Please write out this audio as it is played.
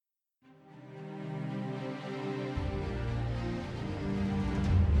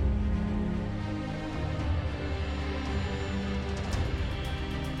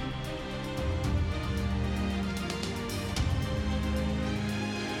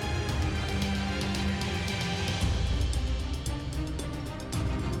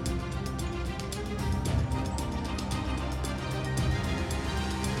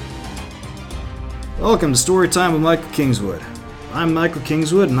Welcome to Storytime with Michael Kingswood. I'm Michael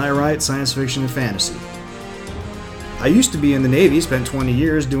Kingswood and I write science fiction and fantasy. I used to be in the Navy, spent 20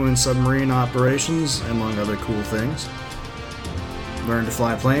 years doing submarine operations, among other cool things. Learned to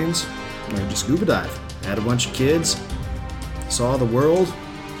fly planes, learned to scuba dive, had a bunch of kids, saw the world,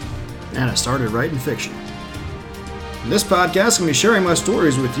 and I started writing fiction. In this podcast, I'm going to be sharing my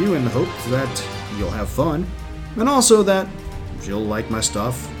stories with you in the hope that you'll have fun, and also that you'll like my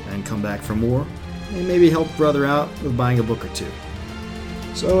stuff and come back for more, and maybe help a brother out with buying a book or two.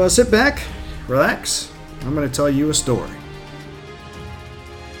 So sit back, relax, I'm going to tell you a story.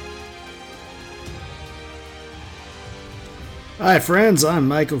 Hi friends, I'm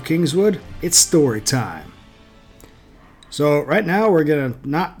Michael Kingswood. It's story time. So right now we're going to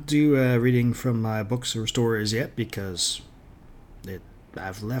not do reading from my books or stories yet because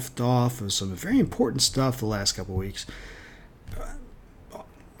I've left off of some very important stuff the last couple weeks.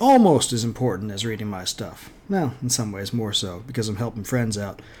 Almost as important as reading my stuff. Well, in some ways more so, because I'm helping friends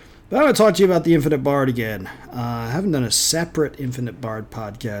out. But I'm going to talk to you about the Infinite Bard again. I haven't done a separate Infinite Bard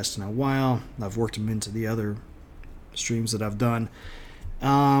podcast in a while. I've worked them into the other streams that I've done.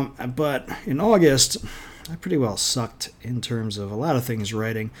 But in August, I pretty well sucked in terms of a lot of things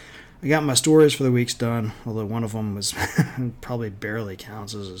writing. I got my stories for the weeks done, although one of them was probably barely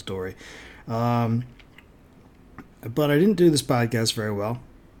counts as a story. But I didn't do this podcast very well.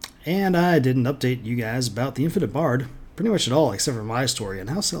 And I didn't update you guys about the Infinite Bard pretty much at all, except for my story, and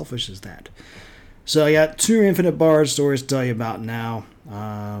how selfish is that? So I got two Infinite Bard stories to tell you about now.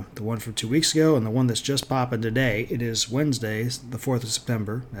 The one from 2 weeks ago, and the one that's just popping today. It is Wednesday, the 4th of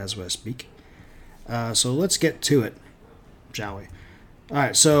September, as we speak. So let's get to it, shall we?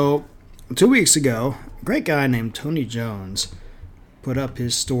 Alright, so 2 weeks ago, a great guy named Tony Jones put up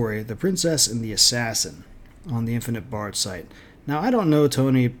his story, The Princess and the Assassin, on the Infinite Bard site. Now, I don't know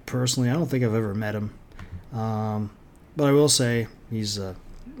Tony personally. I don't think I've ever met him. But I will say he's a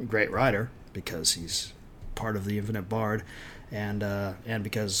great writer because he's part of the Infinite Bard and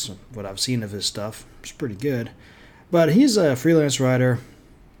because what I've seen of his stuff is pretty good. But he's a freelance writer.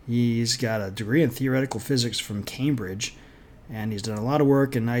 He's got a degree in theoretical physics from Cambridge, and he's done a lot of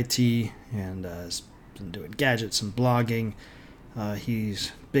work in IT and has been doing gadgets and blogging.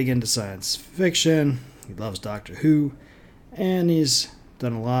 He's big into science fiction. He loves Doctor Who. And he's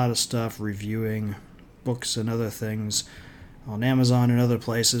done a lot of stuff reviewing books and other things on Amazon and other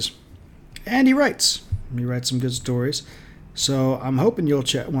places. And he writes. He writes some good stories. So I'm hoping you'll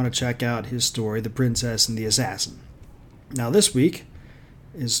want to check out his story, The Princess and the Assassin. Now this week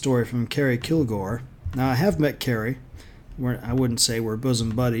is a story from Carrie Kilgore. Now I have met Carrie. I wouldn't say we're bosom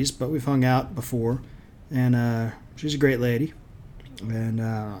buddies, but we've hung out before. And she's a great lady. And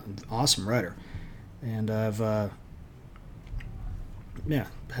awesome writer. And I've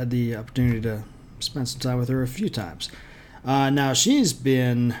had the opportunity to spend some time with her a few times. Now, she's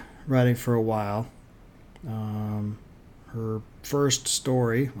been writing for a while. Her first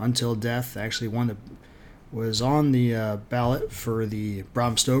story, Until Death, actually one that was on the ballot for the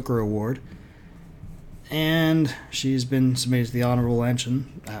Bram Stoker Award. And she's been submitted to the honorable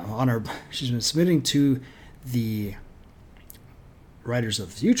mention. She's been submitting to the Writers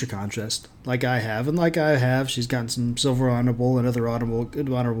of the Future contest, like I have, she's gotten some silver honorable and other good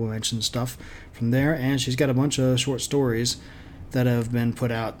honorable mention stuff from there, and she's got a bunch of short stories that have been put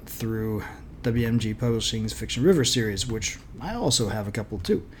out through WMG Publishing's Fiction River series, which I also have a couple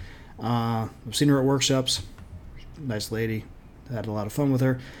too. I've seen her at workshops, nice lady, had a lot of fun with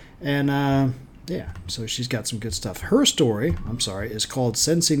her, and so she's got some good stuff. Her story, is called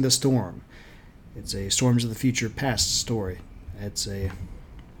Sensing the Storm. It's a Storms of the Future Past story. It's a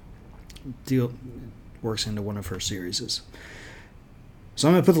deal, works into one of her series. So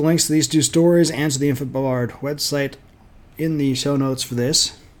I'm going to put the links to these two stories and to the Infinite Bard website in the show notes for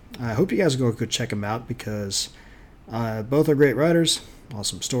this. I hope you guys will go check them out because both are great writers,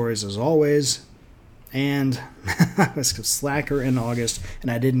 awesome stories as always, and I was a slacker in August and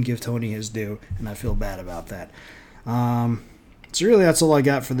I didn't give Tony his due, and I feel bad about that. So really that's all I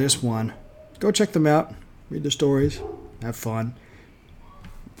got for this one. Go check them out, read their stories. Have fun.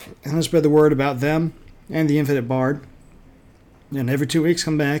 And let's spread the word about them and the Infinite Bard. And every 2 weeks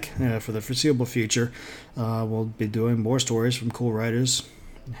come back for the foreseeable future. We'll be doing more stories from cool writers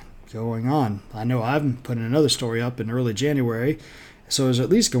going on. I know I'm putting another story up in early January, so it's at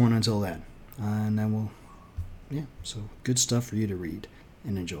least going until then. And then so good stuff for you to read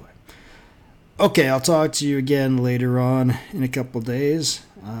and enjoy. Okay, I'll talk to you again later on in a couple days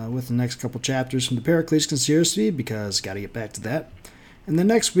with the next couple chapters from the Pericles Conspiracy, because got to get back to that. And then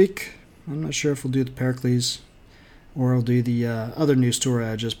next week, I'm not sure if we'll do the Pericles or I'll do the other news story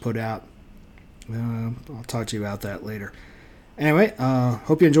I just put out. I'll talk to you about that later. Anyway,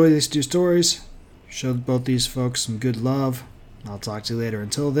 hope you enjoy these two stories. Show both these folks some good love. I'll talk to you later.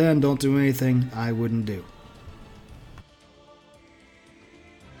 Until then, don't do anything I wouldn't do.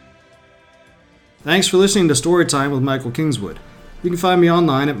 Thanks for listening to Storytime with Michael Kingswood. You can find me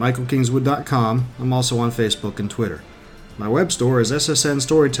online at michaelkingswood.com. I'm also on Facebook and Twitter. My web store is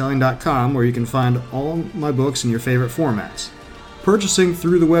ssnstorytelling.com, where you can find all my books in your favorite formats. Purchasing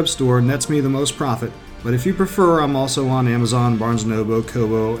through the web store nets me the most profit, but if you prefer, I'm also on Amazon, Barnes & Noble,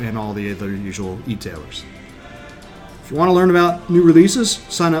 Kobo, and all the other usual e-tailers. If you want to learn about new releases,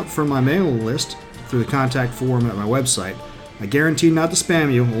 sign up for my mailing list through the contact form at my website. I guarantee not to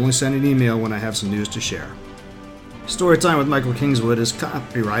spam you, only send an email when I have some news to share. Storytime with Michael Kingswood is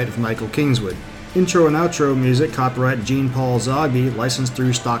copyright of Michael Kingswood. Intro and outro music copyright Gene Paul Zogby, licensed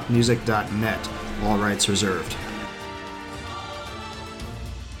through stockmusic.net. All rights reserved.